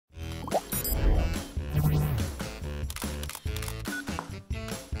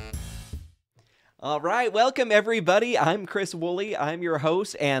All right, welcome everybody. I'm Chris Woolley. I'm your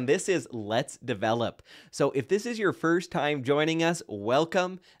host, and this is Let's Develop. So, if this is your first time joining us,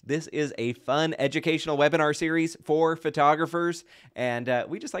 welcome. This is a fun educational webinar series for photographers, and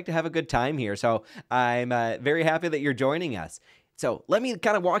we just like to have a good time here. So, I'm very happy that you're joining us. So let me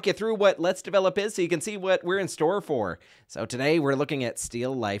kind of walk you through what Let's Develop is so you can see what we're in store for. So today we're looking at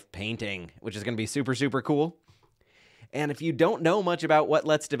still life painting, which is going to be super, super cool. And if you don't know much about what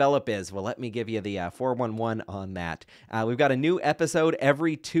Let's Develop is, well, let me give you the 411 on that. We've got a new episode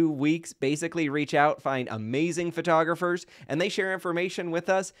every 2 weeks. Basically, reach out, find amazing photographers, and they share information with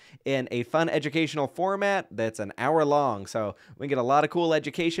us in a fun educational format that's an hour long. So we get a lot of cool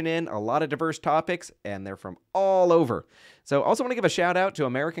education in, a lot of diverse topics, and they're from all over. So also want to give a shout out to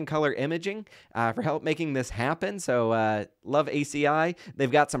American Color Imaging for help making this happen. So love ACI. They've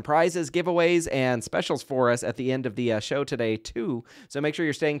got some prizes, giveaways, and specials for us at the end of the show today too. So make sure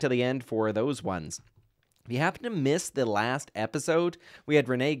you're staying to the end for those ones. If you happen to miss the last episode, we had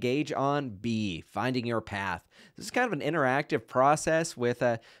Renee Gage on B, Finding Your Path. This is kind of an interactive process with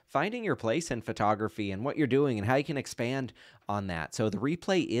finding your place in photography and what you're doing and how you can expand on that. So the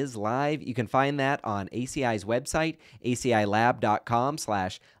replay is live. You can find that on ACI's website,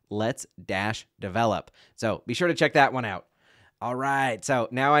 acilab.com/let's-develop. So be sure to check that one out. All right, so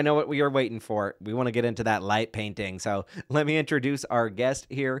now I know what we are waiting for. We want to get into that light painting. So let me introduce our guest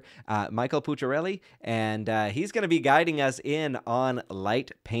here, Michael Pucciarelli, and he's going to be guiding us in on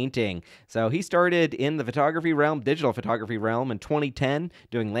light painting. So he started in the photography realm, digital photography realm in 2010,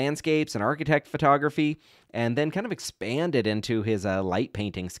 doing landscapes and architect photography, and then kind of expanded into his light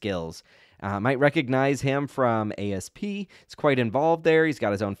painting skills. Might recognize him from ASP. He's quite involved there. He's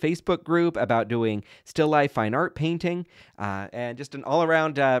got his own Facebook group about doing still life fine art painting, and just an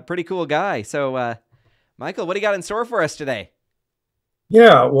all-around pretty cool guy. So, Michael, what do you got in store for us today?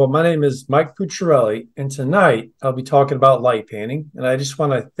 Yeah, well, my name is Mike Pucciarelli, and tonight I'll be talking about light painting. And I just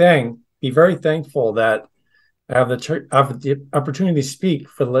want to be very thankful that I have the opportunity to speak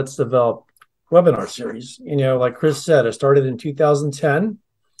for the Let's Develop webinar series. You know, like Chris said, I started in 2010.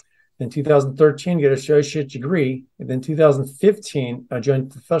 In 2013, get an associate degree. And then 2015, I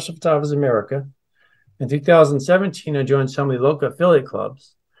joined Professional Photographers America. In 2017, I joined some of the local affiliate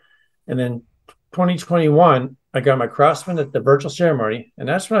clubs. And then 2021, I got my Craftsman at the virtual ceremony. And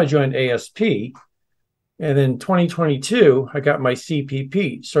that's when I joined ASP. And then 2022, I got my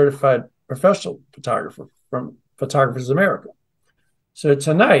CPP, Certified Professional Photographer from Photographers America. So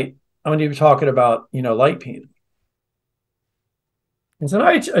tonight, I'm going to be talking about, light painting. In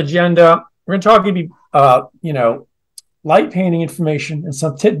tonight's agenda, we're going to talk about, light painting information and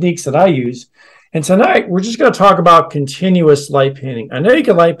some techniques that I use. And tonight, we're just going to talk about continuous light painting. I know you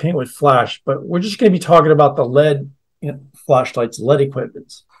can light paint with flash, but we're just going to be talking about the LED flashlights, LED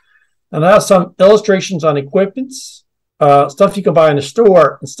equipments. And I have some illustrations on equipments, stuff you can buy in the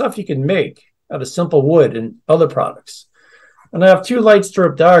store, and stuff you can make out of simple wood and other products. And I have 2 light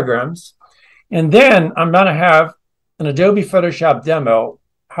strobe diagrams. And then I'm going to have an Adobe Photoshop demo,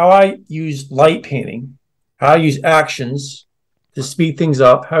 how I use light painting, how I use actions to speed things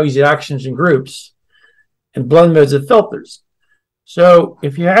up, how I use actions in groups, and blend modes and filters. So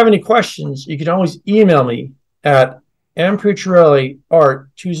if you have any questions, you can always email me at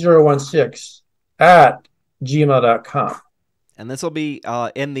mpucciarelli.art2016@gmail.com. And this will be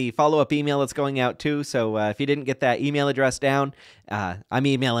in the follow-up email that's going out too. So if you didn't get that email address down, I'm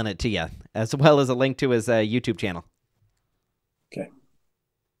emailing it to you, as well as a link to his YouTube channel. Okay.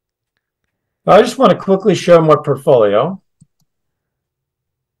 I just want to quickly show my portfolio.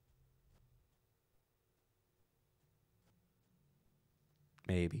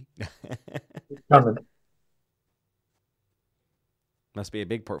 Maybe. Coming. Must be a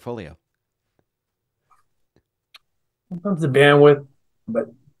big portfolio. Sometimes the bandwidth, but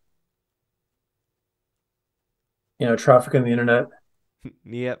traffic on the internet.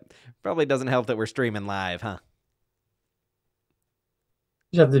 Yep. Probably doesn't help that we're streaming live, huh?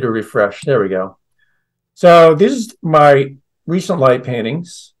 You have to do a refresh. There we go. So this is my recent light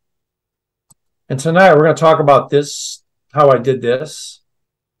paintings. And tonight we're going to talk about this, how I did this.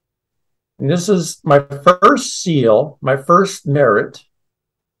 And this is my first seal, my first merit.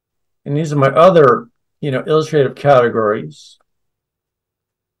 And these are my other, illustrative categories.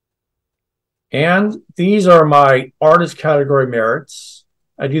 And these are my artist category merits.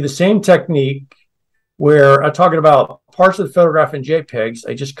 I do the same technique where I'm talking about parts of the photograph in JPEGs.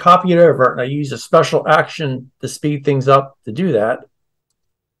 I just copy it over and I use a special action to speed things up to do that.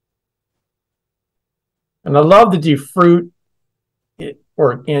 And I love to do fruit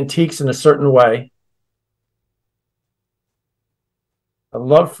or antiques in a certain way. I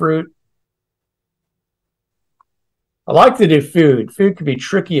love fruit. I like to do food. Food can be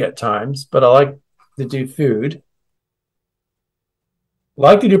tricky at times, but I like to do food. I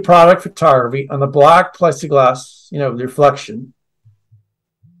like to do product photography on the black plexiglass, reflection.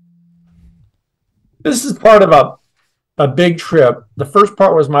 This is part of a big trip. The first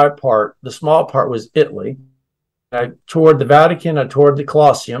part was my part. The small part was Italy. I toured the Vatican. I toured the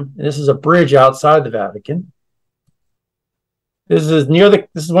Colosseum. And this is a bridge outside the Vatican. This is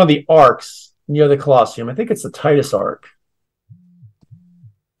one of the arcs near the Colosseum. I think it's the Titus Arc.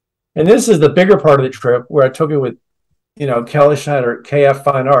 And this is the bigger part of the trip where I took it with, Kelly Schneider, KF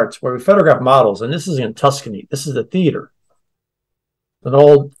Fine Arts, where we photograph models. And this is in Tuscany. This is the theater, an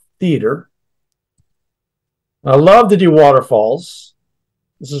old theater. I love to do waterfalls.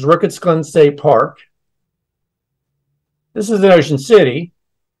 This is Ricketts Glen State Park. This is in Ocean City.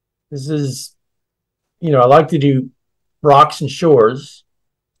 This is, I like to do rocks and shores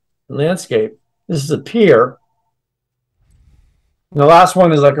and landscape. This is a pier. And the last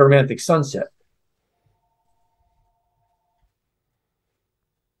one is like a romantic sunset.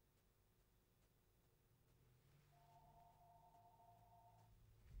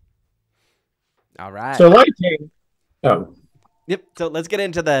 All right. So light painting. Oh. Yep. So let's get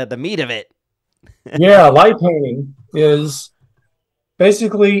into the meat of it. Yeah, light painting is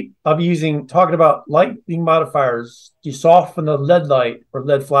basically talking about lighting modifiers to soften the LED light or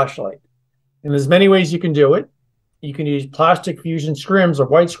LED flashlight. And there's many ways you can do it. You can use plastic fusion scrims or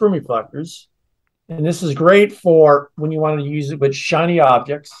white scrim reflectors. And this is great for when you want to use it with shiny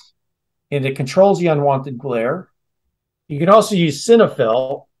objects, and it controls the unwanted glare. You can also use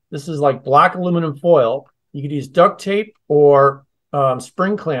Cinefill. This is like black aluminum foil. You could use duct tape or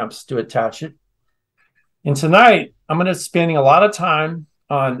spring clamps to attach it. And tonight, I'm going to be spending a lot of time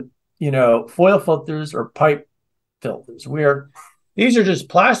on, foil filters or pipe filters, where these are just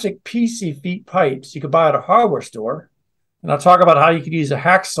plastic PC feet pipes you could buy at a hardware store. And I'll talk about how you could use a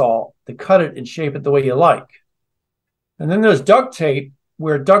hacksaw to cut it and shape it the way you like. And then there's duct tape,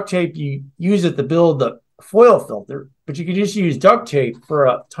 where duct tape, you use it to build the foil filter, but you could just use duct tape for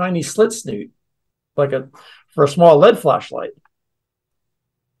a tiny slit snoot, for a small LED flashlight.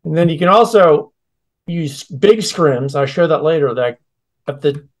 And then you can also use big scrims. I'll show that later. That if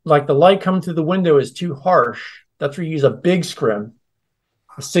the light coming through the window is too harsh, that's where you use a big scrim,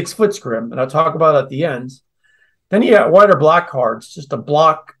 a 6-foot scrim, and I'll talk about it at the end. Then you got white or black cards, just to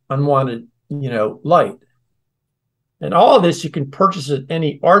block unwanted, light. And all of this you can purchase at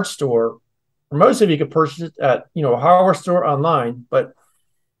any art store. Or most of you can purchase it at, a hardware store online, but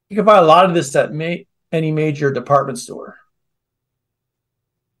you can buy a lot of this at any major department store.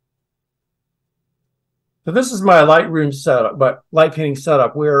 So this is my Lightroom setup, but light painting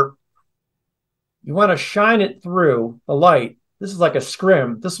setup, where you want to shine it through the light. This is like a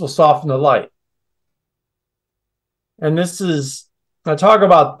scrim. This will soften the light. And I talk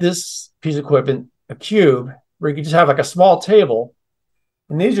about this piece of equipment, a cube, where you can just have like a small table.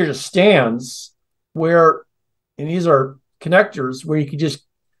 And these are just stands and these are connectors where you can just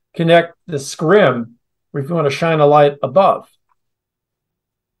connect the scrim if you want to shine a light above.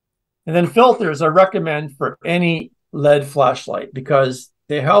 And then filters I recommend for any LED flashlight because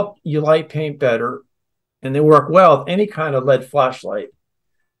they help you light paint better and they work well with any kind of LED flashlight.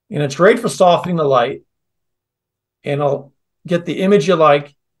 And it's great for softening the light, and it'll get the image you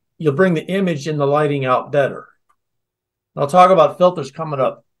like. You'll bring the image and the lighting out better. I'll talk about filters coming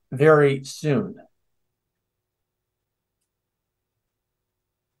up very soon.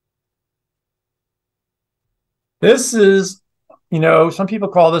 This is, some people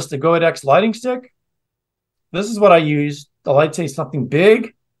call this the Goedex lighting stick. This is what I use to light say something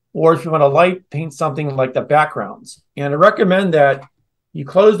big, or if you want to light paint something like the backgrounds. And I recommend that you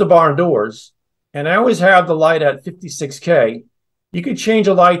close the barn doors. And I always have the light at 56K. You could change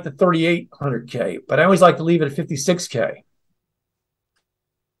a light to 3800K, but I always like to leave it at 56K.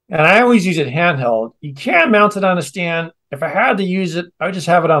 And I always use it handheld. You can mount it on a stand. If I had to use it, I would just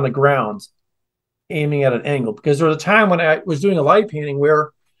have it on the ground, aiming at an angle. Because there was a time when I was doing a light painting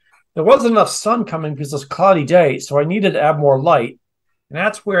where there wasn't enough sun coming because it was a cloudy day, so I needed to add more light. And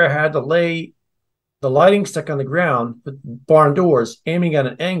that's where I had to lay the lighting stick on the ground with barn doors, aiming at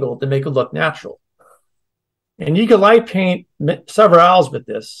an angle to make it look natural. And you can light paint several hours with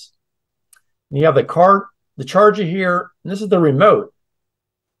this. And you have the charger here, and this is the remote.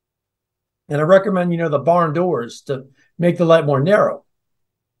 And I recommend, the barn doors to make the light more narrow.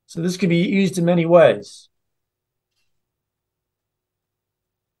 So this can be used in many ways.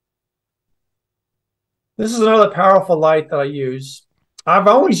 This is another powerful light that I use. I've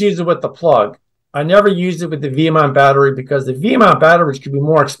always used it with the plug. I never used it with the V-mount battery because the V-mount batteries could be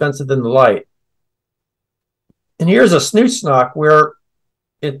more expensive than the light. And here's a snoot snock where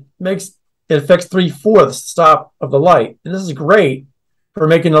it affects 3/4 stop of the light. And this is great for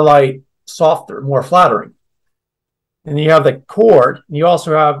making the light softer, more flattering. And you have the cord, and you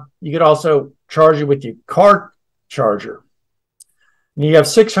could also charge it with your car charger. And you have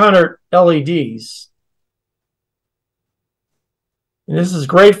 600 LEDs. And this is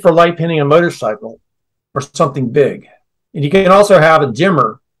great for light painting a motorcycle or something big. And you can also have a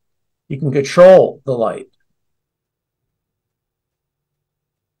dimmer. You can control the light.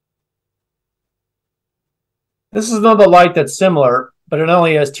 This is another light that's similar, but it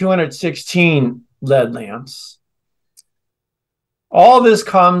only has 216 LED lamps. All this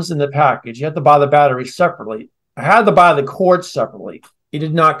comes in the package. You have to buy the battery separately. I had to buy the cord separately. It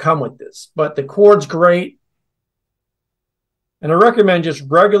did not come with this, but the cord's great. And I recommend just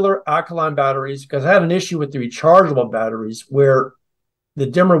regular alkaline batteries because I had an issue with the rechargeable batteries where the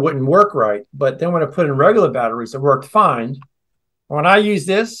dimmer wouldn't work right. But then when I put in regular batteries, it worked fine. When I use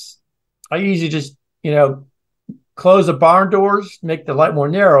this, I usually just, close the barn doors, make the light more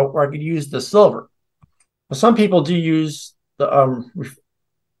narrow, or I could use the silver. But some people do use the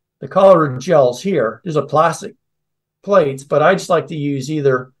color gels here. These are plastic plates, but I just like to use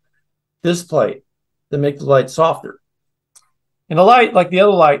either this plate to make the light softer. And the light, like the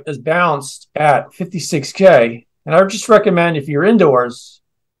other light, is balanced at 56K. And I would just recommend if you're indoors,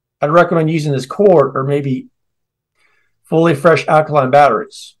 I'd recommend using this cord or maybe fully fresh alkaline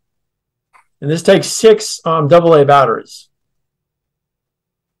batteries. And this takes 6 AA batteries.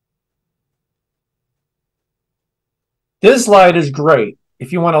 This light is great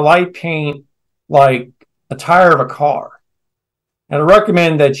if you want to light paint like a tire of a car. And I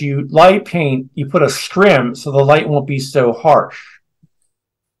recommend that you light paint, you put a scrim so the light won't be so harsh.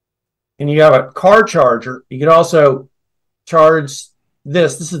 And you have a car charger. You could also charge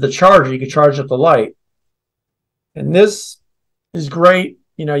this. This is the charger. You can charge up the light. And this is great.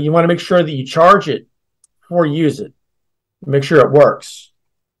 You want to make sure that you charge it before you use it. Make sure it works.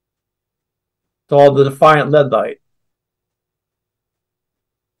 It's all the Defiant LED light.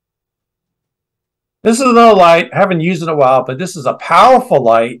 This is another light. I haven't used it in a while, but this is a powerful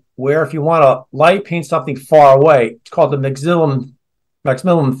light where if you want to light paint something far away, it's called the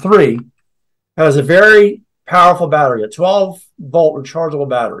Maximum 3. It has a very powerful battery, a 12-volt rechargeable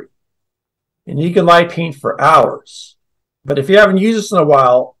battery. And you can light paint for hours. But if you haven't used this in a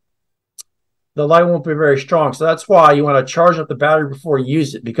while, the light won't be very strong. So that's why you want to charge up the battery before you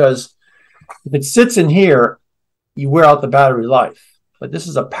use it, because if it sits in here, you wear out the battery life. But this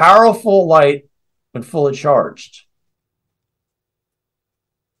is a powerful light when fully charged.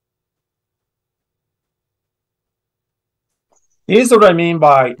 These are what I mean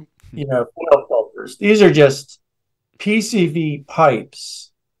by, foil filters. These are just PCV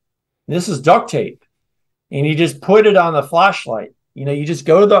pipes. This is duct tape. And you just put it on the flashlight. You just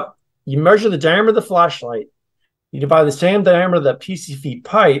you measure the diameter of the flashlight. You buy the same diameter of the PCV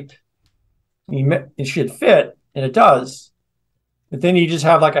pipe. It should fit, and it does. But then you just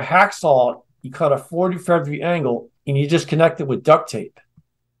have like a hacksaw. You cut a 45-degree angle, and you just connect it with duct tape.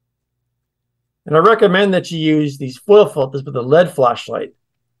 And I recommend that you use these foil filters with a LED flashlight.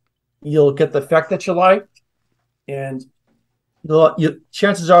 You'll get the effect that you like, and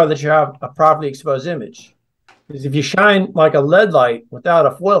chances are that you have a properly exposed image. Because if you shine like a LED light without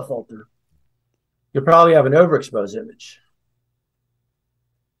a foil filter, you'll probably have an overexposed image.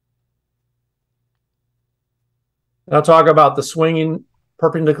 And I'll talk about the swinging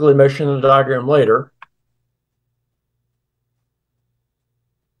perpendicular motion in the diagram later.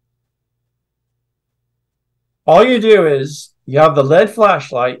 All you do is you have the LED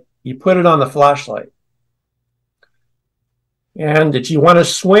flashlight, you put it on the flashlight. And if you want to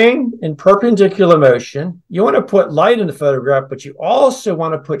swing in perpendicular motion, you want to put light in the photograph, but you also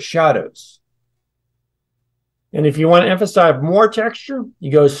want to put shadows. And if you want to emphasize more texture,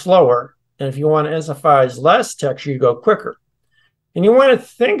 you go slower. And if you want to emphasize less texture, you go quicker. And you want to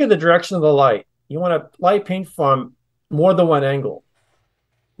think of the direction of the light. You want to light paint from more than one angle.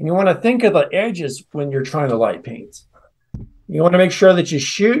 And you want to think of the edges when you're trying to light paint. You want to make sure that you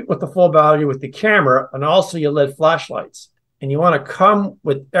shoot with the full value with the camera and also your LED flashlights. And you want to come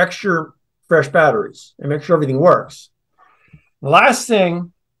with extra fresh batteries and make sure everything works. The last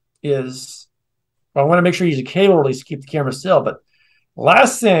thing is, I want to make sure you use a cable release to keep the camera still. But the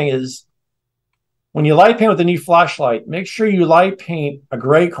last thing is, when you light paint with a new flashlight, make sure you light paint a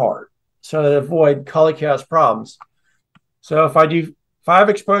gray card so that avoid color cast problems. So if I have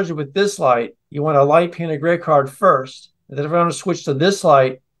exposure with this light, you want to light paint a gray card first. And then if I want to switch to this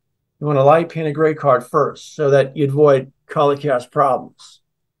light, you want to light paint a gray card first so that you avoid color cast problems.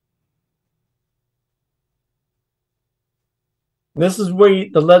 This is where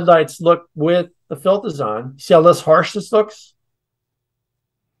the LED lights look with the filters on. See how less harsh this looks?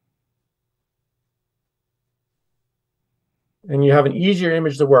 And you have an easier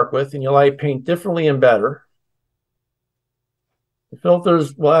image to work with, and you light paint differently and better. The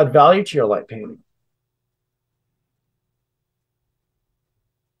filters will add value to your light painting.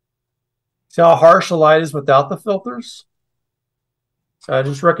 See how harsh the light is without the filters? So I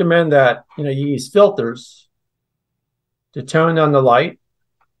just recommend that you use filters to tone down the light.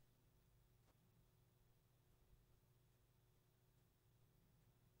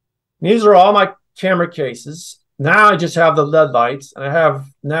 These are all my camera cases. Now I just have the LED lights, and I have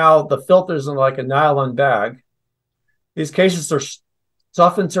now the filters in like a nylon bag. These cases are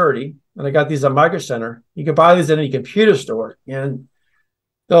tough and dirty, and I got these at Micro Center. You can buy these at any computer store, and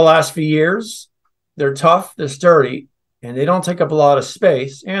they'll last for years. They're tough, they're sturdy, and they don't take up a lot of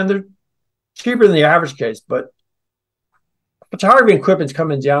space, and they're cheaper than the average case. But photography equipment's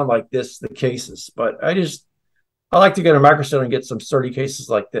coming down like this, the cases. But I like to go to Micro Center and get some sturdy cases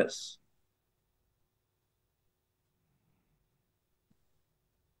like this.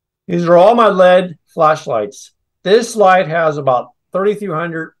 These are all my LED flashlights. This light has about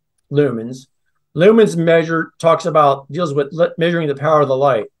 3,300 lumens. Lumens deals with measuring the power of the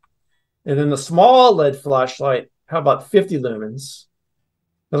light. And then the small LED flashlight, how about 50 lumens?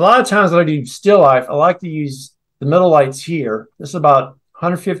 A lot of times when I do still life, I like to use the middle lights here. This is about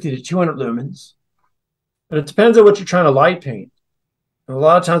 150 to 200 lumens. But it depends on what you're trying to light paint. And a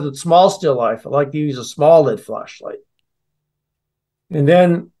lot of times with small still life, I like to use a small LED flashlight. And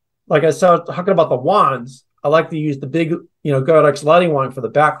then, like I said, talking about the wands, I like to use the big, Godox lighting wand for the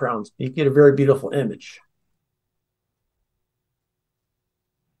backgrounds. You get a very beautiful image.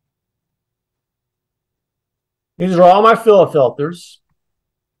 These are all my filler filters.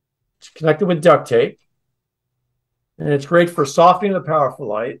 It's connected with duct tape. And it's great for softening the powerful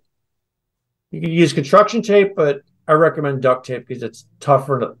light. You can use construction tape, but I recommend duct tape because it's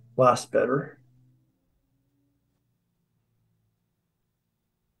tougher and it lasts better.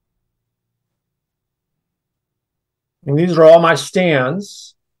 And these are all my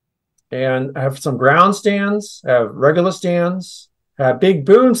stands. And I have some ground stands, I have regular stands, I have big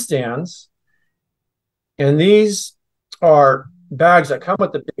boom stands. And these are bags that come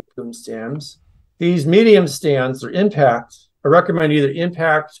with the big boom stands. These medium stands are Impact. I recommend either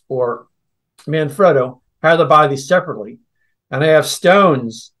Impact or Manfrotto. I have to buy these separately. And I have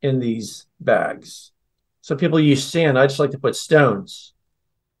stones in these bags. So people use sand. I just like to put stones.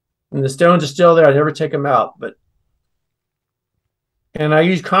 And the stones are still there. I never take them out. And I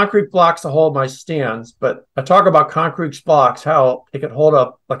use concrete blocks to hold my stands. But I talk about concrete blocks, how it can hold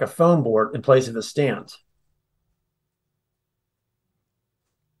up like a foam board in place of a stand.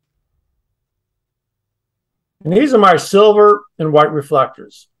 And these are my silver and white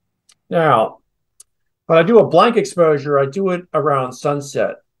reflectors. Now, when I do a blank exposure, I do it around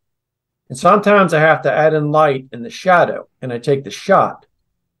sunset. And sometimes I have to add in light in the shadow, and I take the shot.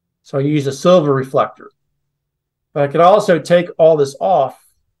 So I use a silver reflector. But I could also take all this off,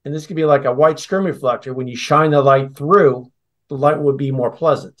 and this could be like a white scrim reflector. When you shine the light through, the light would be more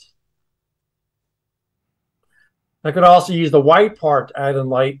pleasant. I could also use the white part to add in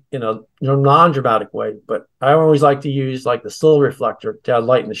light in a non-dramatic way, but I always like to use like the silver reflector to add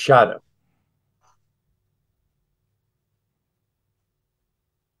light in the shadow.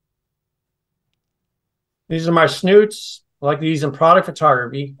 These are my snoots. I like to use in product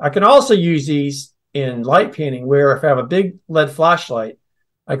photography. I can also use these in light painting where if I have a big LED flashlight,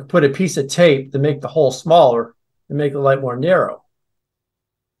 I can put a piece of tape to make the hole smaller and make the light more narrow.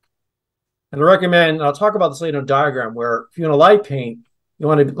 And I recommend, and I'll talk about this later in a diagram, where if you want to light paint, you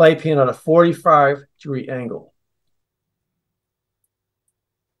want to light paint at a 45-degree angle.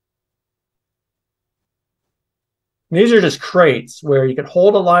 And these are just crates where you can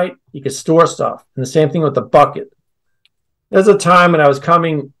hold a light, you can store stuff. And the same thing with the bucket. There's a time when I was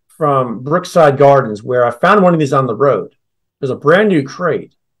coming from Brookside Gardens where I found one of these on the road. There's a brand new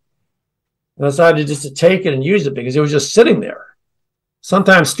crate. And I decided just to take it and use it because it was just sitting there.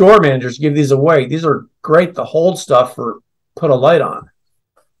 Sometimes store managers give these away. These are great to hold stuff or put a light on.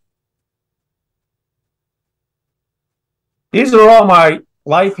 These are all my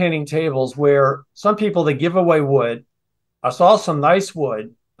light painting tables where some people, they give away wood. I saw some nice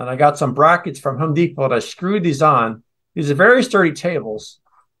wood and I got some brackets from Home Depot and I screwed these on. These are very sturdy tables.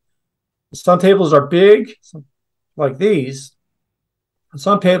 Some tables are big, like these. And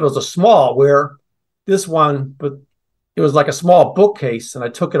some tables are small, where this one, but it was like a small bookcase, and I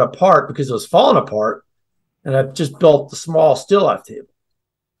took it apart because it was falling apart, and I just built the small still life table.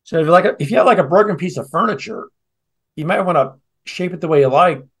 So if you have like a broken piece of furniture, you might want to shape it the way you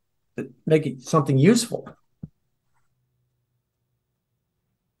like, but make it something useful.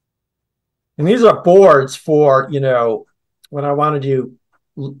 And these are boards for, when I want to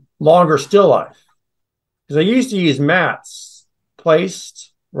do longer still life. Because I used to use mats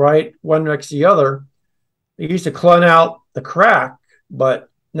placed, right, one next to the other. They used to clone out the crack, but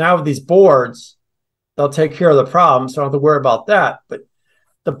now with these boards, they'll take care of the problem, so I don't have to worry about that. But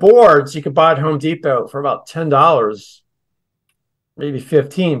the boards you could buy at Home Depot for about $10, maybe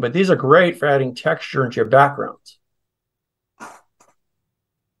 15, but these are great for adding texture into your background.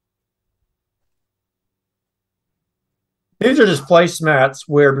 These are just placemats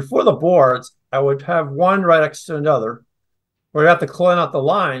where before the boards, I would have one right next to another where I have to clone out the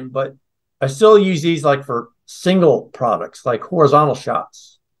line, but I still use these like for single products, like horizontal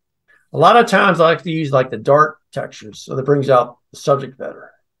shots. A lot of times I like to use like the dark textures, so that brings out the subject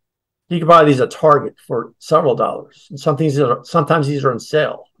better. You can buy these at Target for several dollars. And sometimes these are on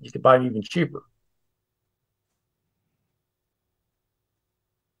sale. You can buy them even cheaper.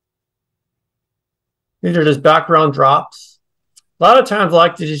 These are just background drops. A lot of times I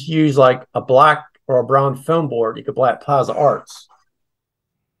like to just use like a black or a brown foam board. You could buy at Plaza Arts.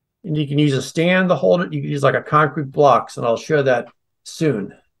 And you can use a stand to hold it. You can use like a concrete blocks, and I'll show that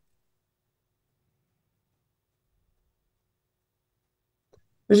soon.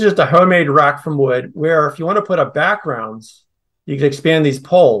 This is just a homemade rack from wood where if you want to put up backgrounds, you can expand these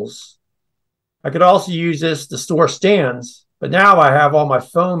poles. I could also use this to store stands, but now I have all my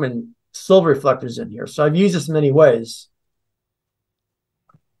foam and silver reflectors in here. So I've used this in many ways.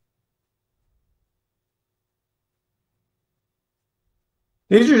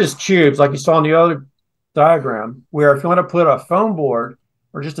 These are just cubes like you saw in the other diagram, where if you want to put a foam board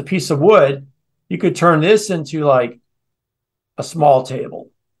or just a piece of wood, you could turn this into like a small table.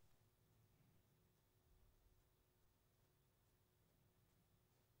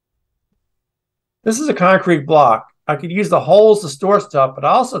 This is a concrete block. I could use the holes to store stuff, but I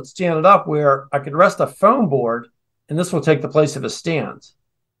also stand it up where I could rest a foam board, and this will take the place of a stand.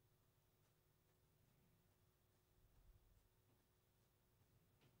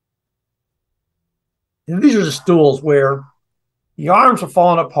 And these are the stools where the arms are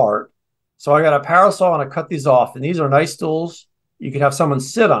falling apart. So I got a power saw and I cut these off. And these are nice stools you could have someone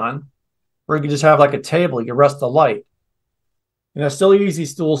sit on, or you could just have like a table. You can rest the light. And I still use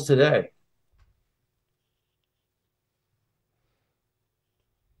these stools today.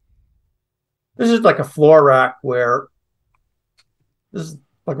 This is like a floor rack where this is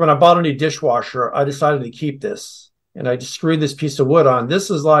like when I bought a new dishwasher, I decided to keep this. And I just screwed this piece of wood on. This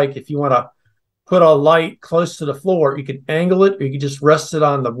is like if you want to put a light close to the floor, you could angle it, or you could just rest it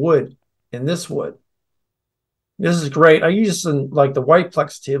on the wood in this wood. This is great. I use this in like the white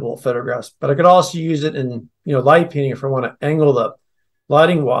plex table photographs, but I could also use it in light painting if I want to angle the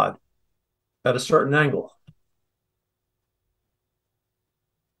lighting wad at a certain angle.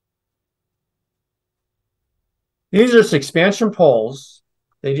 These are just expansion poles.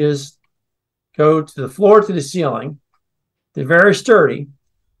 They just go to the floor to the ceiling. They're very sturdy.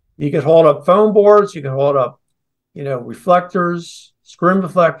 You can hold up foam boards. You can hold up, reflectors, scrim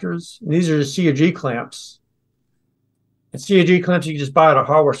reflectors. And these are just COG clamps. And COG clamps you can just buy at a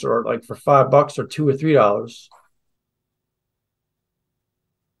hardware store, like for $5 or $2 or $3.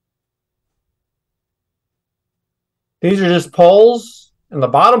 These are just poles, and the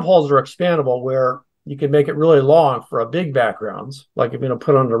bottom poles are expandable, where you can make it really long for a big backgrounds, like if you're going to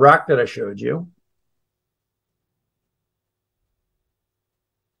put on the rack that I showed you.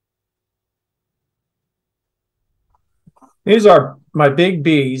 These are my big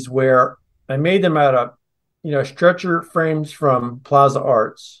Bs, where I made them out of, stretcher frames from Plaza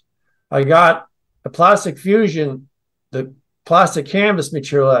Arts. I got a plastic fusion, the plastic canvas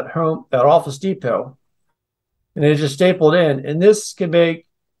material at Office Depot, and it's just stapled in. And this can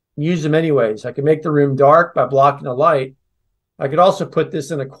use them many ways. I can make the room dark by blocking the light. I could also put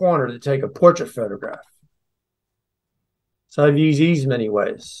this in a corner to take a portrait photograph. So I've used these many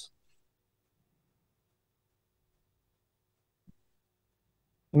ways.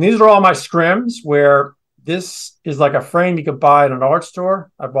 And these are all my scrims, where this is like a frame you could buy at an art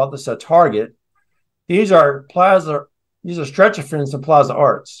store. I bought this at Target. These are stretcher frames from Plaza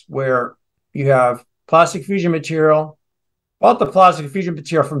Arts, where you have plastic fusion material. Bought the plastic fusion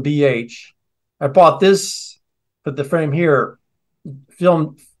material from BH. I bought this, put the frame here,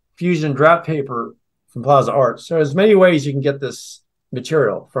 film fusion draft paper from Plaza Arts. So there's many ways you can get this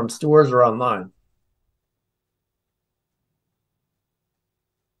material from stores or online.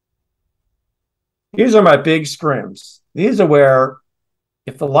 These are my big scrims. These are where,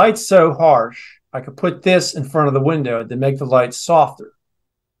 if the light's so harsh, I could put this in front of the window to make the light softer.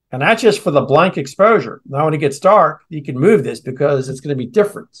 And that's just for the blank exposure. Now, when it gets dark, you can move this because it's going to be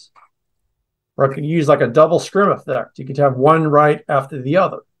different. Or I could use like a double scrim effect. You could have one right after the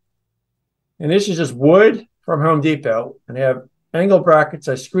other. And this is just wood from Home Depot. And they have angle brackets.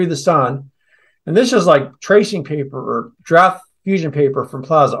 I screw this on. And this is like tracing paper or draft fusion paper from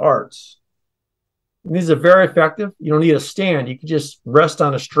Plaza Arts. And these are very effective. You don't need a stand. You can just rest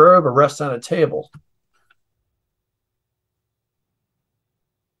on a strobe or rest on a table.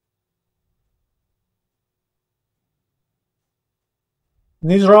 And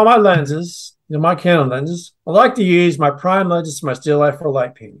these are all my lenses, my Canon lenses. I like to use my prime lenses for my still life or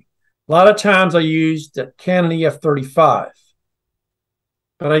light painting. A lot of times I use the Canon EF35.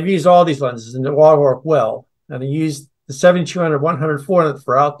 But I've used all these lenses and they all work well. And I use the 7200, 100, 400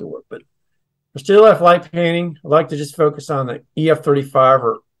 for outdoor. But for still life light painting, I like to just focus on the EF35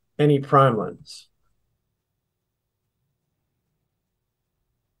 or any prime lens.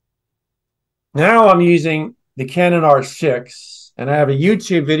 Now I'm using the Canon R6, and I have a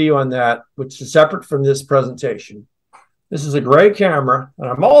YouTube video on that, which is separate from this presentation. This is a great camera, and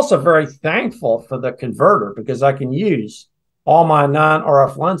I'm also very thankful for the converter because I can use all my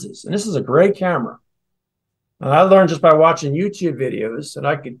non-RF lenses. And this is a great camera. And I learned just by watching YouTube videos, and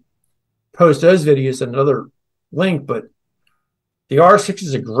I could post those videos in another link, but the R6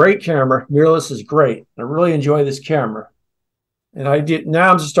 is a great camera. Mirrorless is great. I really enjoy this camera. And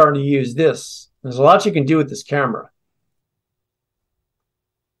now I'm just starting to use this. There's a lot you can do with this camera.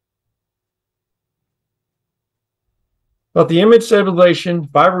 But the image stabilization,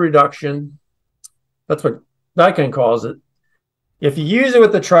 fiber reduction, that's what Nikon calls it. If you use it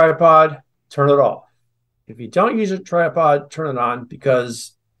with the tripod, turn it off. If you don't use a tripod, turn it on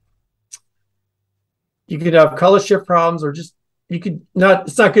because you could have color shift problems or just,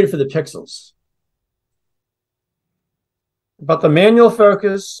 it's not good for the pixels. But the manual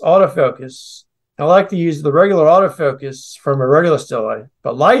focus, autofocus, I like to use the regular autofocus from a regular still life.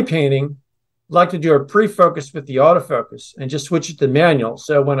 But light painting, I like to do a pre-focus with the autofocus and just switch it to manual.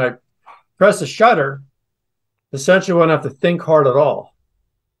 So when I press the shutter, essentially I won't have to think hard at all.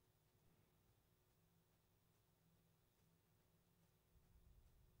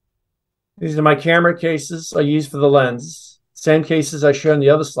 These are my camera cases I use for the lens. Same cases I showed on the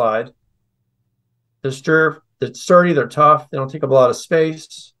other slide. They're sturdy, they're tough, they don't take up a lot of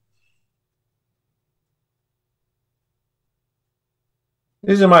space.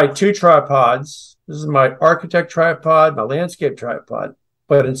 These are my two tripods. This is my architect tripod, my landscape tripod.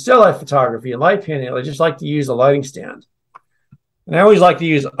 But in still life photography and light painting, I just like to use a lighting stand. And I always like to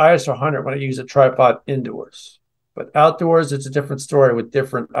use ISO 100 when I use a tripod indoors. But outdoors, it's a different story with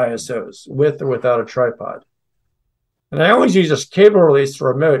different ISOs, with or without a tripod. And I always use this cable release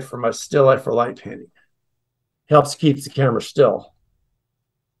remote for my still life or light painting. Helps keep the camera still.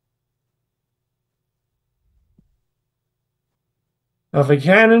 Now for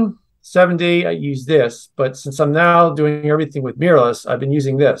Canon 7D, I use this, but since I'm now doing everything with mirrorless, I've been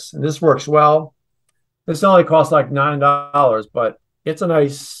using this, and this works well. This only costs like $9, but it's a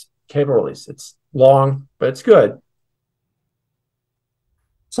nice cable release. It's long, but it's good.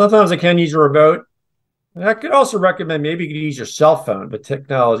 Sometimes I can use a remote. And I could also recommend maybe you could use your cell phone with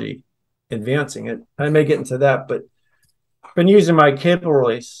technology advancing it. I may get into that, but I've been using my cable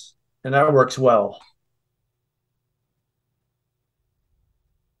release, and that works well.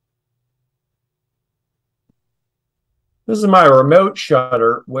 This is my remote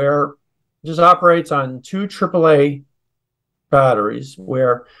shutter where it just operates on two AAA batteries,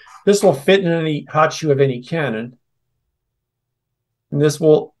 where this will fit in any hot shoe of any Canon. And this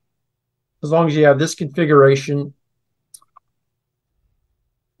will, as long as you have this configuration,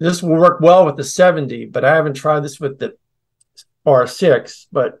 this will work well with the 70, but I haven't tried this with the R6,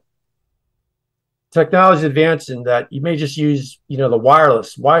 but technology is advancing that you may just use, the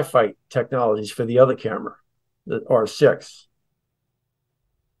wireless Wi-Fi technologies for the other camera, the R6.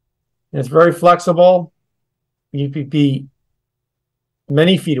 And it's very flexible. You could be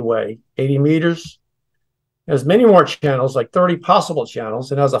many feet away, 80 meters. It has many more channels, like 30 possible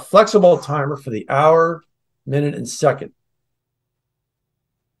channels, and has a flexible timer for the hour, minute, and second.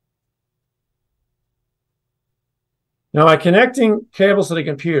 Now, by connecting cables to the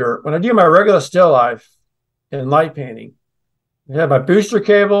computer, when I do my regular still life and light painting, I have my booster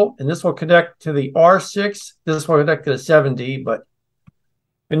cable, and this will connect to the R6. This will connect to the 7D, but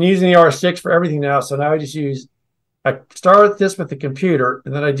I've been using the R6 for everything now, so now I start this with the computer,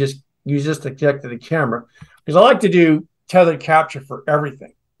 and then I just use this to connect to the camera. Because I like to do tethered capture for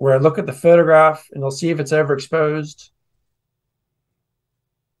everything, where I look at the photograph, and I'll see if it's ever exposed.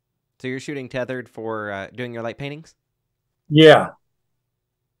 So you're shooting tethered for doing your light paintings? Yeah.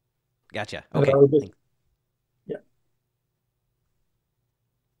 Gotcha. And Okay. yeah.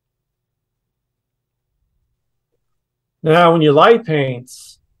 Now, when you light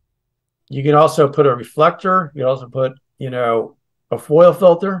paints, you can also put a reflector. You can also put, a foil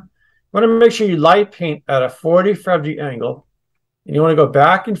filter. You want to make sure you light paint at a 45-degree angle. And you want to go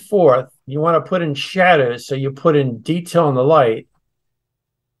back and forth. You want to put in shadows, so you put in detail in the light.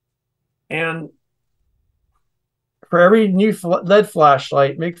 And for every new LED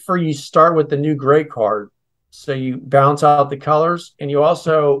flashlight, make sure you start with the new gray card, so you balance out the colors, and you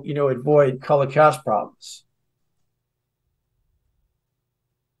also, avoid color cast problems.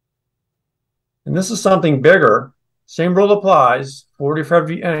 And this is something bigger. Same rule applies,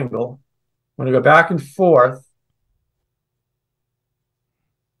 45-degree angle. I'm going to go back and forth.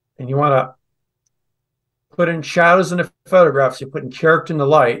 And you want to put in shadows in the photographs. You put in character in the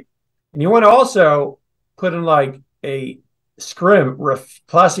light. And you want to also put in like a scrim, or a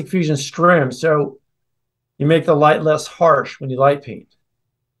plastic fusion scrim, so you make the light less harsh when you light paint.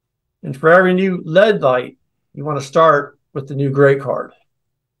 And for every new LED light, you want to start with the new gray card.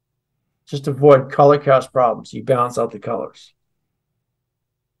 Just to avoid color cast problems. You balance out the colors.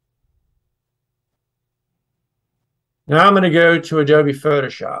 Now I'm going to go to Adobe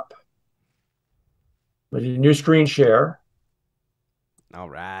Photoshop. With your new screen share. All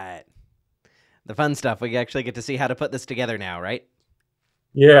right. The fun stuff. We actually get to see how to put this together now, right?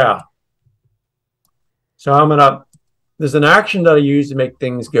 Yeah. So there's an action that I use to make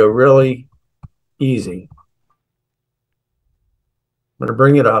things go really easy. I'm going to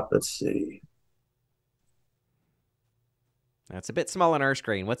bring it up. Let's see. That's a bit small on our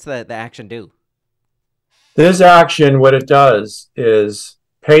screen. What's the action do? This action, what it does is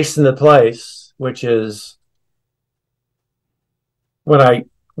paste into place, which is when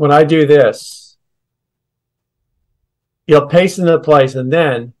I do this, you'll paste into place, and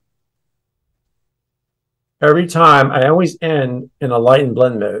then every time I always end in a light and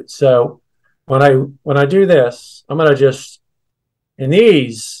blend mode. So when I do this, I'm going to and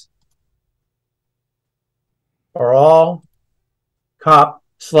these are all cop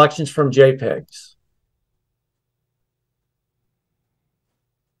selections from JPEGs.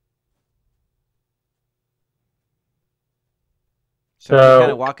 So can you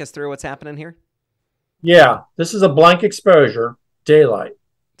kind of walk us through what's happening here? Yeah, this is a blank exposure, daylight.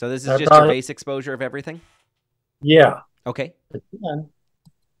 So this is just your base exposure of everything? Yeah. Okay.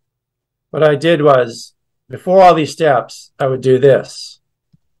 What I did was, before all these steps, I would do this.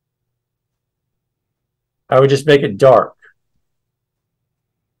 I would just make it dark.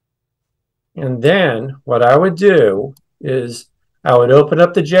 And then what I would do is I would open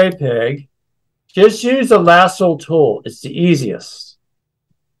up the JPEG. Just use the lasso tool. It's the easiest.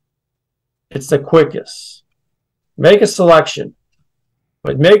 It's the quickest. Make a selection,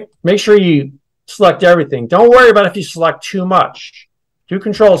 but make sure you select everything. Don't worry about if you select too much. Do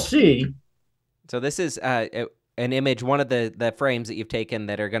Control-C. So this is an image, one of the frames that you've taken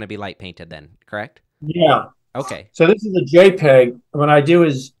that are going to be light painted then, correct? Yeah. Okay. So this is a JPEG. What I do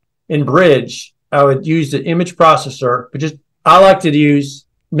is, in Bridge, I would use the image processor, but I like to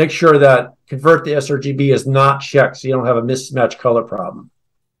make sure that convert the sRGB is not checked, so you don't have a mismatch color problem.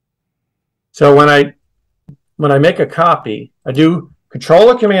 So when I make a copy, I do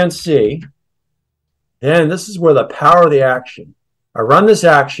Control or Command-C. Then this is where the power of the action. I run this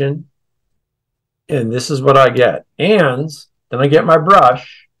action, and this is what I get. And then I get my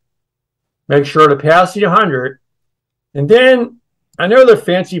brush, make sure the opacity 100, and then I know there are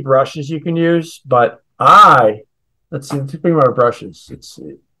fancy brushes you can use, but let's see, let's bring my brushes. Let's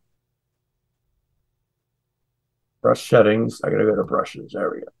see. Brush settings. I gotta go to brushes.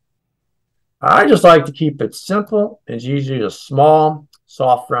 There we go. I just like to keep it simple. It's usually a small,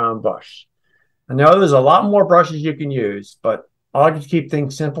 soft, round brush. I know there's a lot more brushes you can use, but I like to keep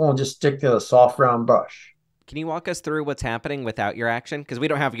things simple and just stick to the soft, round brush. Can you walk us through what's happening without your action? Because we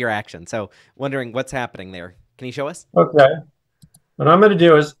don't have your action, so wondering what's happening there. Can you show us? Okay. What I'm going to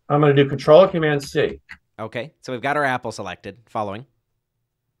do is I'm going to do Control Command C. Okay, so we've got our apple selected, following.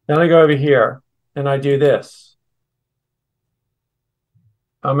 Then I go over here and I do this.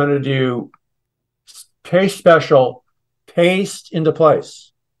 I'm going to do Paste Special, paste into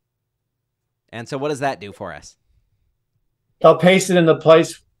place. And so what does that do for us? I'll paste it in the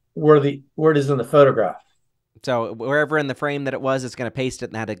place where it is in the photograph. So wherever in the frame that it was, it's going to paste it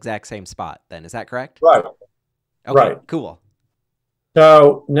in that exact same spot then. Is that correct? Right. Okay, right. Cool.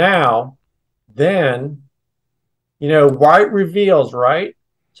 So now, then, white reveals, right?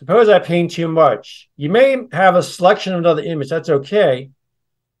 Suppose I paint too much. You may have a selection of another image. That's okay.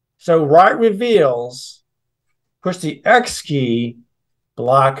 So white reveals, push the X key,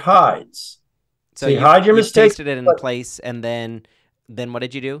 black hides. So So you hide your you've mistakes. pasted it in place, and then what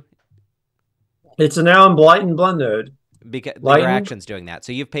did you do? It's now in lighten blend mode. Because your Lighten. action's doing that.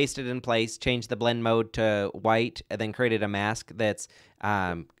 So you've pasted it in place, changed the blend mode to white, and then created a mask that's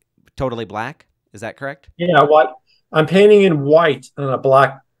totally black. Is that correct? Yeah, what I'm painting in white and a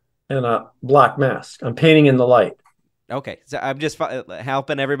black mask. I'm painting in the light. Okay. So I'm just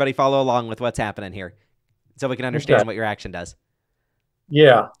helping everybody follow along with what's happening here, so we can Okay. understand what your action does.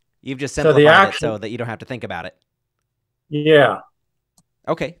 Yeah. You've just So the simplified it action. so that you don't have to think about it. Yeah.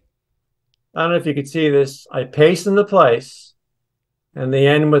 Okay. I don't know if you could see this. I paste into place and they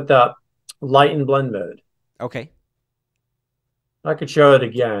end with the light and blend mode. Okay. I could show it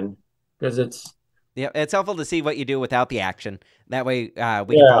again because it's. Yeah, it's helpful to see what you do without the action. That way we can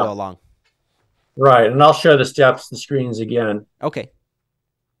Yeah, follow along. right. And I'll show the steps, the screens again. Okay.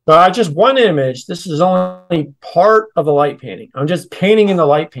 So I just one image. This is only part of the light painting. I'm just painting in the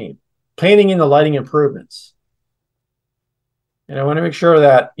light paint, painting in the lighting improvements. And I want to make sure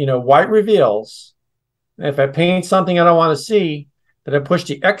that, white reveals. If I paint something I don't want to see, that I push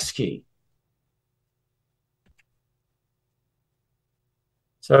the X key.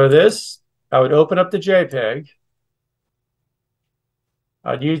 So this, I would open up the JPEG.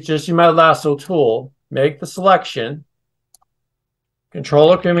 I'd use my lasso tool, make the selection,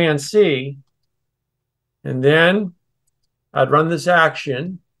 Control or Command C, and then I'd run this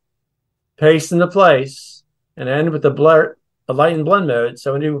action, paste into place, and end with the light and blend mode.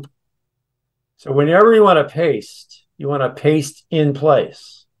 So whenever you want to paste, in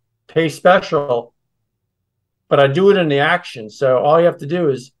place. Paste special, but I do it in the action. So all you have to do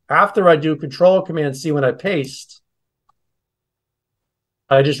is after I do Control Command C when I paste,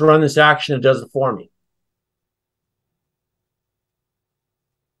 I just run this action, it does it for me.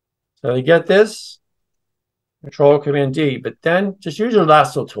 So you get this, Control Command D, but then just use your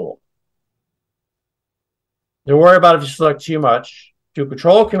lasso tool. Don't worry about if you select too much. Do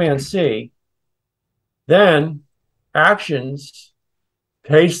Control Command C, then actions,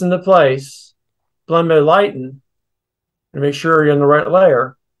 paste into place, blend mode lighten, and make sure you're in the right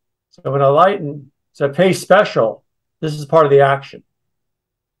layer. So when I lighten, so paste special, this is part of the action.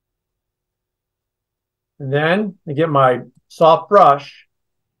 And then I get my soft brush.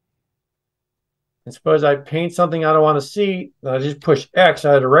 And suppose I paint something I don't want to see, then I just push X,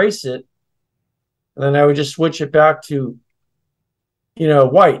 I'd erase it. And then I would just switch it back to,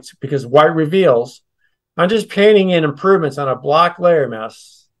 white, because white reveals. I'm just painting in improvements on a black layer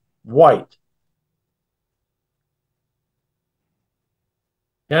mask, white.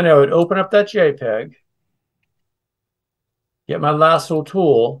 Then I would open up that JPEG, get my lasso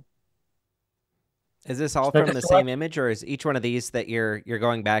tool. Is this all from the same image, or is each one of these that you're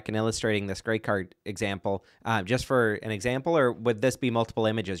going back and illustrating this gray card example just for an example, or would this be multiple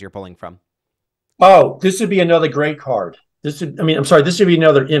images you're pulling from? Oh, this would be another gray card. This would be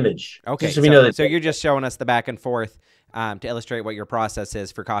another image. Okay, so you're just showing us the back and forth to illustrate what your process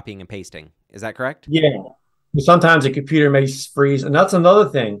is for copying and pasting. Is that correct? Yeah. Sometimes a computer may freeze, and that's another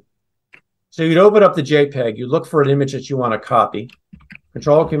thing. So you'd open up the JPEG, you look for an image that you want to copy,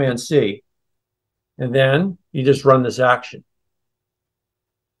 Control Command C, and then you just run this action.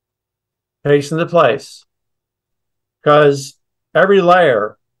 Paste into place. Because every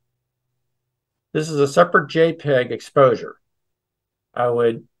layer, this is a separate JPEG exposure. I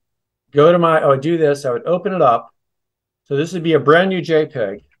would do this, I would open it up. So this would be a brand new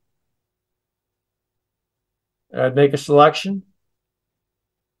JPEG. I'd make a selection.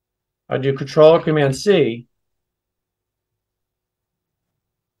 I'd do Control Command C.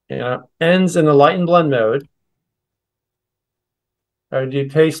 And ends in the light and blend mode. I would do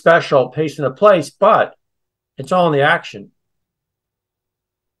paste special, paste into place, but it's all in the action.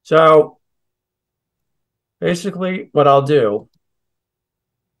 So basically what I'll do,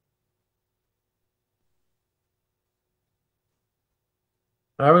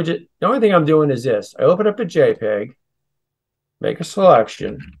 the only thing I'm doing is this. I open up a JPEG, make a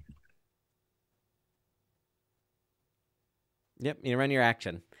selection. Yep, you run your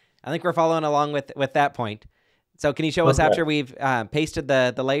action. I think we're following along with that point. So can you show us after we've pasted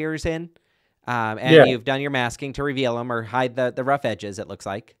the layers in and you've done your masking to reveal them or hide the rough edges, it looks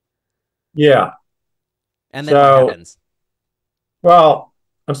like. Yeah. And then what happens? Well,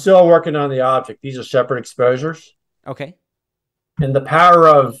 I'm still working on the object. These are separate exposures. Okay. And the power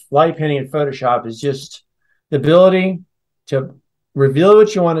of light painting in Photoshop is just the ability to reveal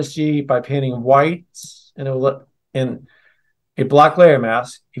what you want to see by painting whites and a black layer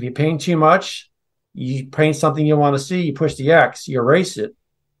mask. If you paint too much, you paint something you want to see, you push the X, you erase it.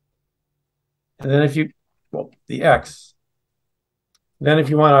 And then if you, well, the X. Then if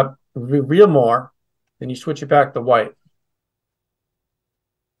you want to reveal more, then you switch it back to white.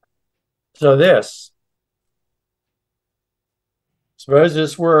 So suppose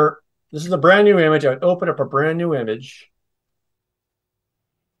this is a brand new image. I would open up a brand new image.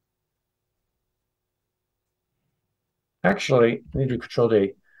 Actually, I need to do Control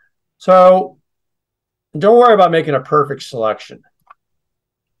D. So don't worry about making a perfect selection.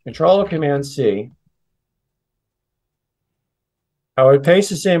 Control or Command C. I would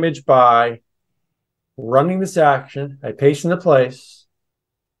paste this image by running this action. I paste into place,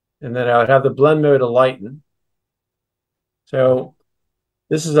 and then I would have the blend mode to lighten. So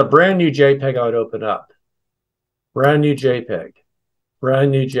this is a brand new JPEG I would open up. Brand new JPEG.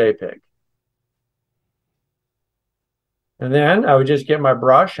 Brand new JPEG. And then I would just get my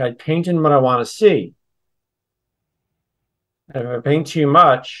brush. I'd paint in what I want to see. And if I paint too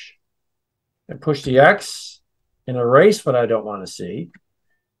much, I push the X and erase what I don't want to see.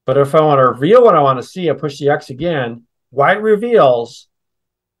 But if I want to reveal what I want to see, I push the X again. White reveals,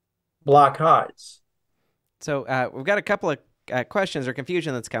 black hides. So we've got a couple of questions or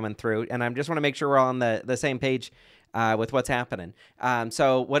confusion that's coming through, and I just want to make sure we're all on the same page with what's happening.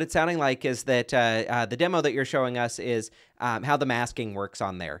 So what it's sounding like is that the demo that you're showing us is how the masking works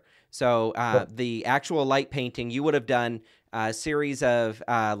on there. So the actual light painting, you would have done a series of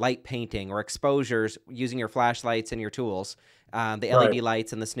light painting or exposures using your flashlights and your tools, the LED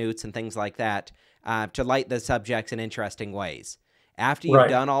lights and the snoots and things like that, to light the subjects in interesting ways. After you've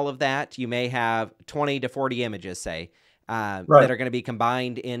done all of that, you may have 20 to 40 images, say, that are going to be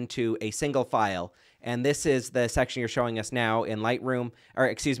combined into a single file. And this is the section you're showing us now in Lightroom, or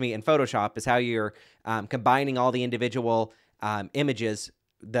excuse me, in Photoshop, is how you're combining all the individual images,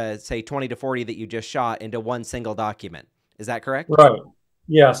 the, say, 20 to 40 that you just shot, into one single document. Is that correct? Right.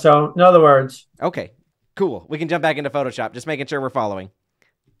 Yeah. So in other words. Okay, cool. We can jump back into Photoshop, just making sure we're following.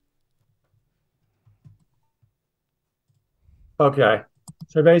 Okay.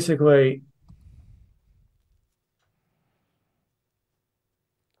 So basically,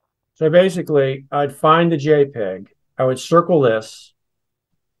 I'd find the JPEG. I would circle this,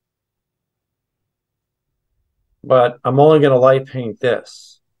 but I'm only going to light paint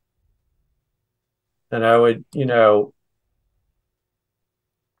this. And I would,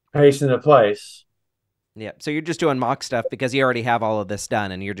 paste into place. Yeah. So you're just doing mock stuff because you already have all of this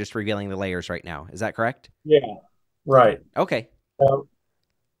done and you're just revealing the layers right now. Is that correct? Yeah. Right. Okay.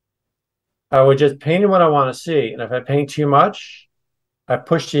 I would just paint what I want to see. And if I paint too much, I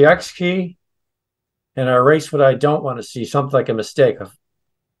push the X key and I erase what I don't want to see, something like a mistake. And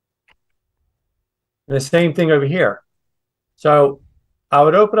the same thing over here. So I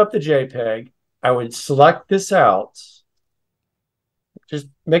would open up the JPEG. I would select this out. Just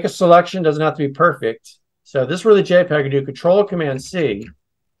make a selection. Doesn't have to be perfect. So this is where the JPEG, I do Control or Command C.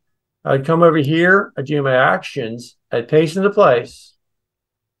 I'd come over here. I'd do my actions. I'd paste into place.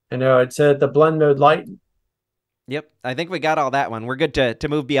 And I'd set the blend mode lighten. Yep. I think we got all that one. We're good to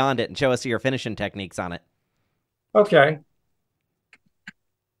move beyond it and show us your finishing techniques on it. Okay.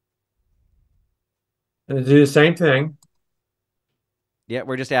 And do the same thing. Yeah,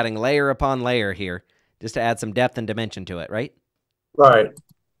 we're just adding layer upon layer here, just to add some depth and dimension to it, right? Right.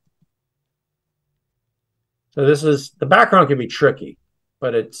 So this is, the background can be tricky,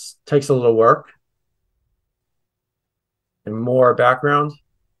 but it takes a little work and more background.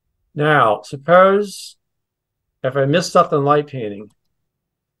 Now, suppose if I missed something in light painting,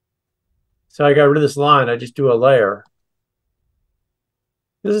 so I got rid of this line, I just do a layer.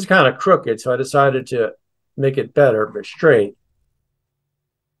 This is kind of crooked, so I decided to make it better, but straight.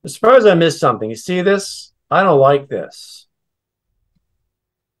 Suppose I missed something. You see this? I don't like this.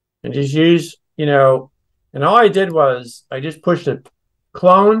 And just use, and all I did was I just pushed a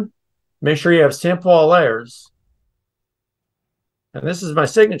clone, make sure you have sample all layers. And this is my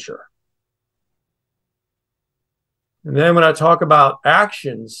signature. And then when I talk about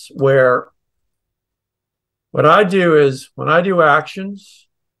actions, where what I do is when I do actions,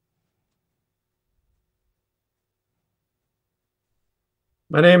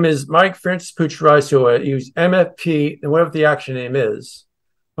 my name is Mike Francis Pucciarelli, so I use MFP and whatever the action name is.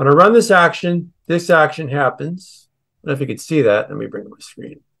 When I run this action happens. I don't know if you can see that. Let me bring up my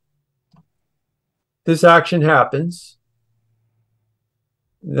screen. This action happens.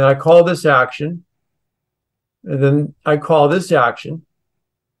 Then I call this action. And then I call this action.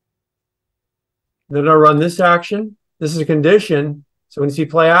 Then I run this action. This is a condition. So when you see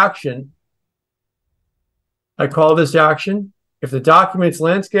play action, I call this action. If the document's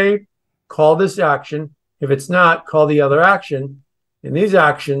landscape, call this action. If it's not, call the other action. And these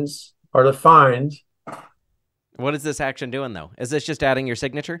actions are defined. What is this action doing, though? Is this just adding your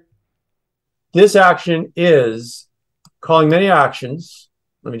signature? This action is calling many actions.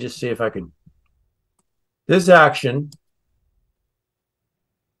 Let me just see if I can. This action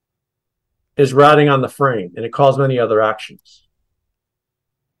is writing on the frame, and it calls many other actions.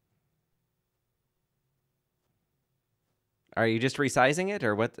 Are you just resizing it,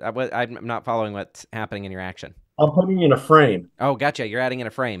 or what? I'm not following what's happening in your action. I'm putting in a frame. Oh, gotcha. You're adding in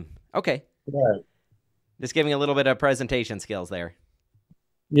a frame. Okay. Right. Just giving a little bit of presentation skills there.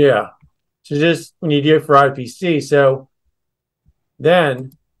 Yeah. So just when you do it for IPC, so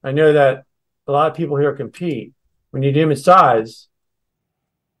then I know that a lot of people here compete. When you do image size,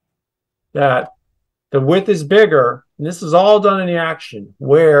 that the width is bigger, and this is all done in the action,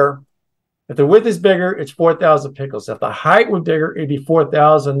 where if the width is bigger, it's 4,000 pixels. If the height were bigger, it'd be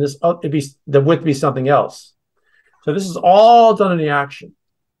 4,000. This it'd be the width would be something else. So this is all done in the action.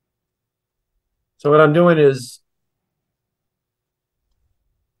 So what I'm doing is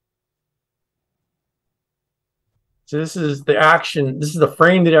this is the action. This is the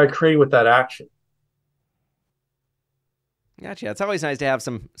frame that I created with that action. Gotcha. It's always nice to have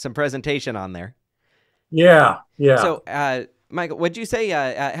some presentation on there. Yeah, yeah. So, Michael, would you say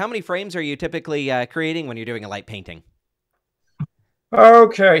how many frames are you typically creating when you're doing a light painting?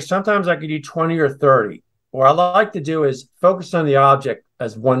 Okay, sometimes I could do 20 or 30. What I like to do is focus on the object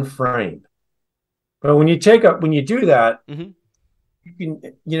as one frame. But when you do that, Mm-hmm. you can,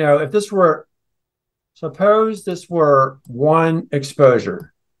 if this were, suppose this were one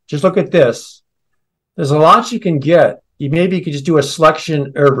exposure. Just look at this. There's a lot you can get. Maybe you could just do a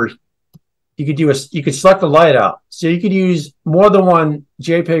selection over. You could select the light out. So you could use more than one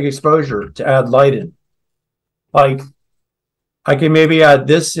JPEG exposure to add light in. Like I can maybe add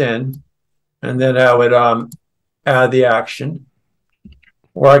this in, and then I would add the action.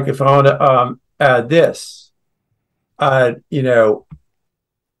 Or if I want to add this, Yeah.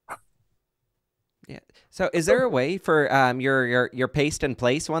 So is there a way for your paste and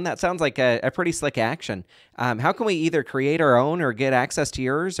place one? That sounds like a pretty slick action. How can we either create our own or get access to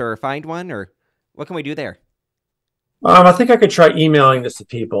yours or find one, or what can we do there? I think I could try emailing this to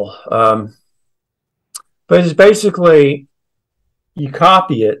people. But it's basically you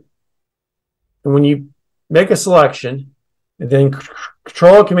copy it, and when you make a selection, and then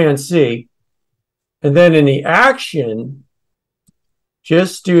Control Command C, and then in the action,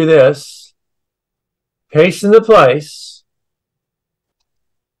 just do this, paste into place.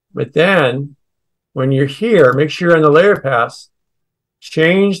 But then when you're here, make sure you're in the layer pass,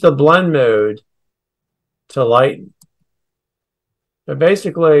 change the blend mode to lighten. So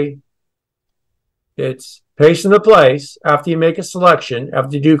basically, it's paste into place after you make a selection,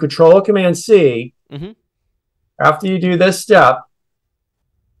 after you do Control Command C. Mm-hmm. After you do this step,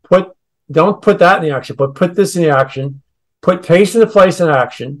 don't put that in the action, but put this in the action, put paste into place in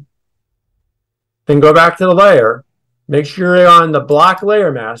action, then go back to the layer, make sure you're on the black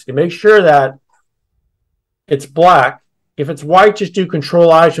layer mask, and make sure that it's black. If it's white, just do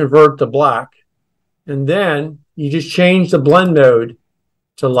Control-I to convert to black, and then you just change the blend mode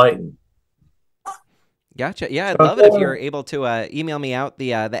to lighten. Gotcha. Yeah, I'd love it if you're able to email me out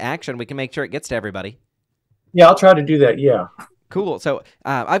the action. We can make sure it gets to everybody. Yeah, I'll try to do that. Yeah. Cool. So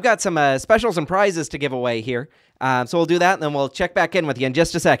I've got some specials and prizes to give away here. So we'll do that, and then we'll check back in with you in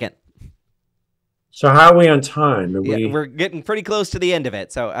just a second. So how are we on time? We're getting pretty close to the end of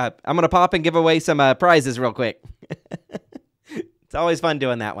it. So I'm going to pop and give away some prizes real quick. It's always fun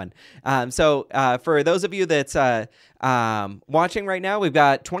doing that one. So for those of you that's watching right now, we've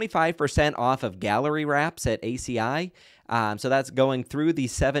got 25% off of gallery wraps at ACI. So that's going through the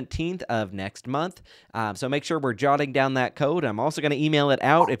 17th of next month. So make sure we're jotting down that code. I'm also going to email it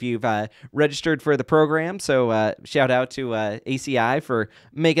out if you've registered for the program. So shout out to ACI for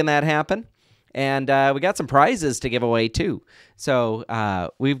making that happen. And we got some prizes to give away, too.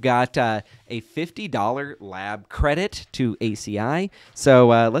 So we've got a $50 lab credit to ACI.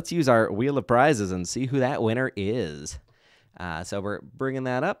 So let's use our wheel of prizes and see who that winner is. So we're bringing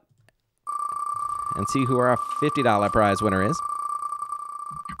that up and see who our $50 prize winner is.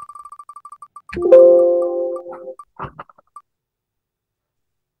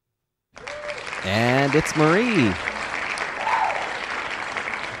 And it's Marie.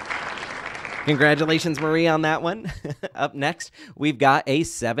 Congratulations, Marie, on that one. Up next, we've got a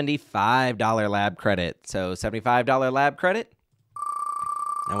 $75 lab credit. So $75 lab credit.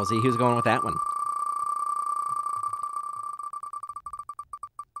 And we'll see who's going with that one.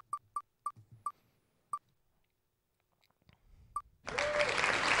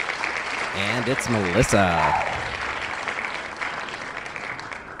 And it's Melissa.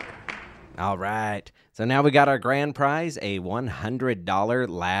 All right. So now we got our grand prize, a $100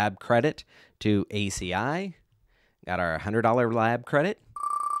 lab credit to ACI. Got our $100 lab credit,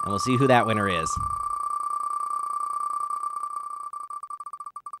 and we'll see who that winner is.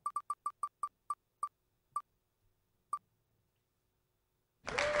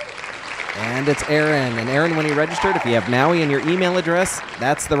 And it's Aaron. And Aaron, when you registered, if you have Maui in your email address,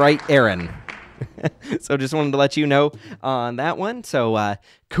 that's the right Aaron. So just wanted to let you know on that one. So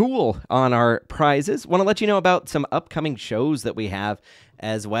cool on our prizes. Want to let you know about some upcoming shows that we have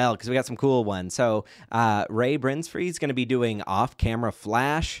as well, because we got some cool ones. So Ray Brinsfree is going to be doing off-camera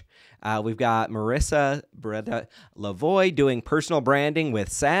flash. We've got Marissa Breda Lavoie doing personal branding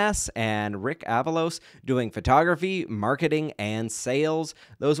with SAS, and Rick Avalos doing photography, marketing, and sales.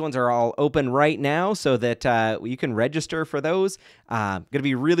 Those ones are all open right now so that you can register for those. Going to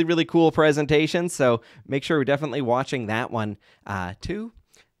be really, really cool presentations, so make sure we're definitely watching that one too.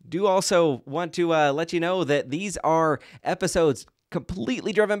 Do also want to let you know that these are episodes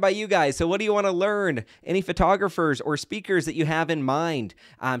completely driven by you guys. So what do you want to learn? Any photographers or speakers that you have in mind,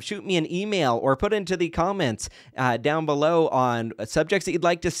 shoot me an email or put into the comments down below on subjects that you'd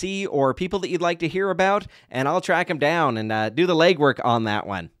like to see or people that you'd like to hear about, and I'll track them down and do the legwork on that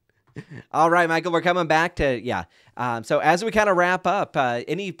one. All right, Michael, we're coming back to, so as we kind of wrap up,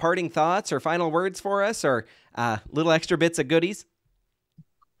 any parting thoughts or final words for us, or little extra bits of goodies?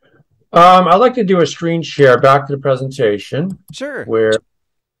 I'd like to do a screen share back to the presentation. Sure. Where,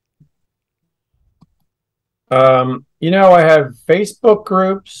 I have Facebook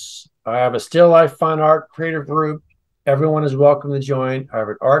groups. I have a still life fine art creative group. Everyone is welcome to join. I have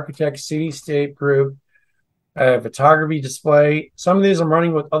an architect cityscape group. I have photography display. Some of these I'm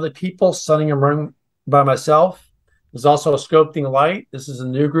running with other people. Some I'm running by myself. There's also a sculpting light. This is a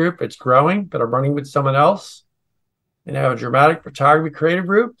new group. It's growing, but I'm running with someone else. And I have a dramatic photography creative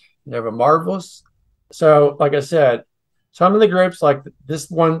group. You have a marvelous. So, like I said, some of the groups, like this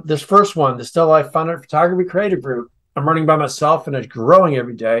first one, the Still Life Fun Art Photography Creative Group, I'm running by myself and it's growing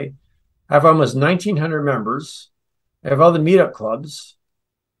every day. I have almost 1,900 members. I have other meetup clubs.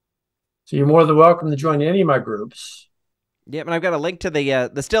 So you're more than welcome to join any of my groups. Yep, and I've got a link to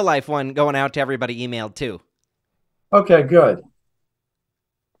the Still Life one going out to everybody emailed too. Okay, good.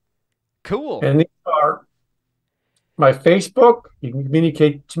 Cool. And these are my Facebook. You can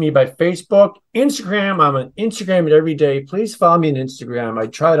communicate to me by Facebook. Instagram, I'm on Instagram every day. Please follow me on Instagram. I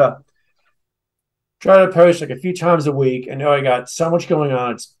try to post like a few times a week. I know I got so much going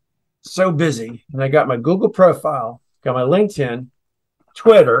on. It's so busy. And I got my Google profile, got my LinkedIn,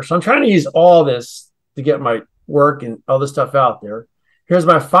 Twitter. So I'm trying to use all this to get my work and all this stuff out there. Here's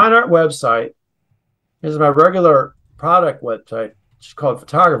my fine art website. Here's my regular product website, which is called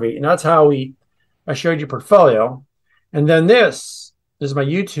photography. And that's how I showed you portfolio. And then this is my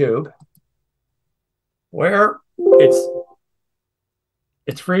YouTube, where it's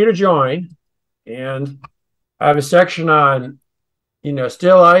free to join. And I have a section on,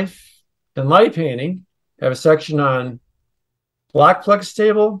 still life and light painting. I have a section on black plex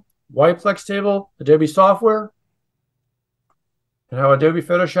table, white plex table, Adobe software, and how Adobe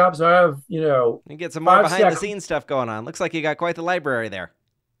Photoshop. So I have, You get some more behind the scenes stuff going on. Looks like you got quite the library there.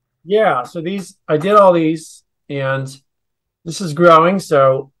 Yeah. So I did all these. And this is growing,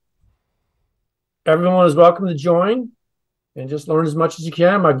 so everyone is welcome to join and just learn as much as you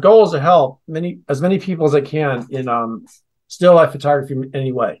can. My goal is to help as many people as I can in still life photography in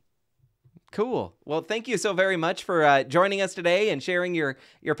any way. Cool. Well, thank you so very much for joining us today and sharing your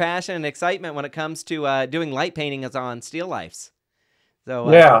passion and excitement when it comes to doing light painting on Still Lifes.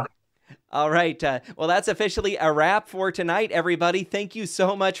 So yeah. All right. Well, that's officially a wrap for tonight, everybody. Thank you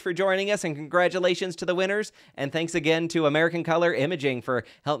so much for joining us, and congratulations to the winners. And thanks again to American Color Imaging for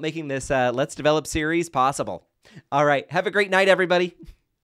help making this Let's Develop series possible. All right. Have a great night, everybody.